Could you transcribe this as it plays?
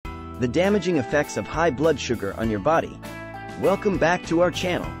The damaging effects of high blood sugar on your body. Welcome back to our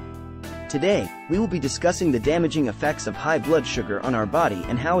channel. Today, we will be discussing the damaging effects of high blood sugar on our body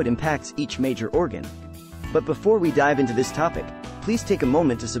and how it impacts each major organ. But before we dive into this topic, please take a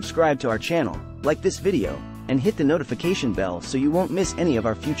moment to subscribe to our channel, like this video, and hit the notification bell so you won't miss any of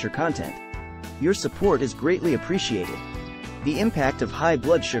our future content. Your support is greatly appreciated. The impact of high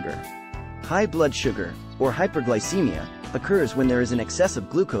blood sugar. High blood sugar, or hyperglycemia, occurs when there is an excess of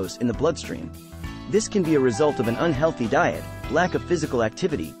glucose in the bloodstream. This can be a result of an unhealthy diet, lack of physical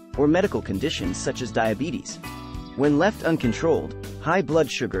activity, or medical conditions such as diabetes. When left uncontrolled, high blood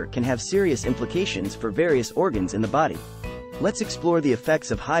sugar can have serious implications for various organs in the body. Let's explore the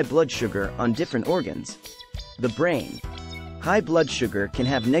effects of high blood sugar on different organs. The brain. High blood sugar can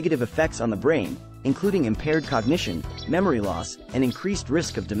have negative effects on the brain, including impaired cognition, memory loss, and increased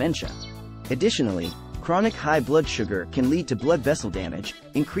risk of dementia. Additionally, chronic high blood sugar can lead to blood vessel damage,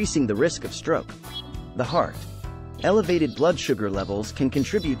 increasing the risk of stroke. The heart. Elevated blood sugar levels can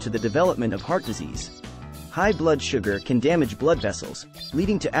contribute to the development of heart disease. High blood sugar can damage blood vessels,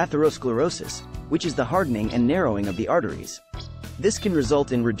 leading to atherosclerosis, which is the hardening and narrowing of the arteries. This can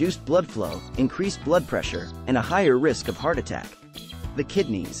result in reduced blood flow, increased blood pressure, and a higher risk of heart attack. The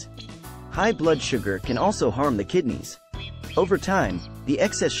kidneys. High blood sugar can also harm the kidneys. Over time, the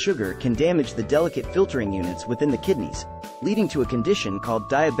excess sugar can damage the delicate filtering units within the kidneys, leading to a condition called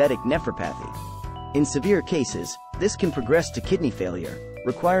diabetic nephropathy. In severe cases, this can progress to kidney failure,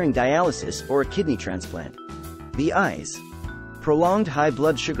 requiring dialysis or a kidney transplant. The eyes. Prolonged high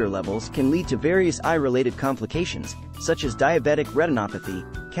blood sugar levels can lead to various eye-related complications, such as diabetic retinopathy,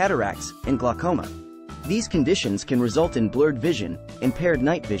 cataracts, and glaucoma. These conditions can result in blurred vision, impaired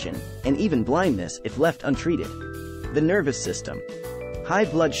night vision, and even blindness if left untreated. The nervous system. High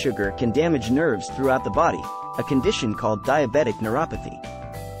blood sugar can damage nerves throughout the body, a condition called diabetic neuropathy.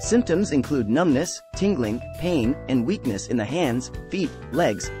 Symptoms include numbness, tingling, pain, and weakness in the hands, feet,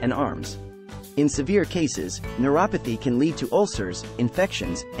 legs, and arms. In severe cases, neuropathy can lead to ulcers,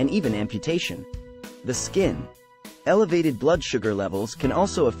 infections, and even amputation. The skin. Elevated blood sugar levels can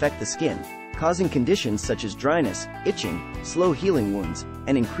also affect the skin, causing conditions such as dryness, itching, slow healing wounds,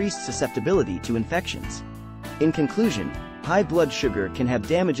 and increased susceptibility to infections. In conclusion, high blood sugar can have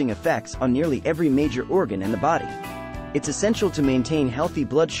damaging effects on nearly every major organ in the body. It's essential to maintain healthy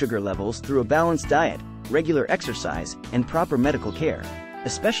blood sugar levels through a balanced diet, regular exercise, and proper medical care,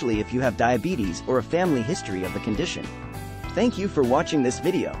 especially if you have diabetes or a family history of the condition. Thank you for watching this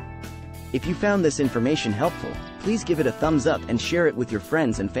video. If you found this information helpful, please give it a thumbs up and share it with your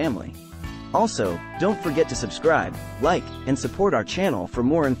friends and family. Also, don't forget to subscribe, like, and support our channel for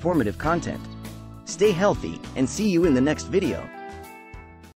more informative content. Stay healthy, and see you in the next video.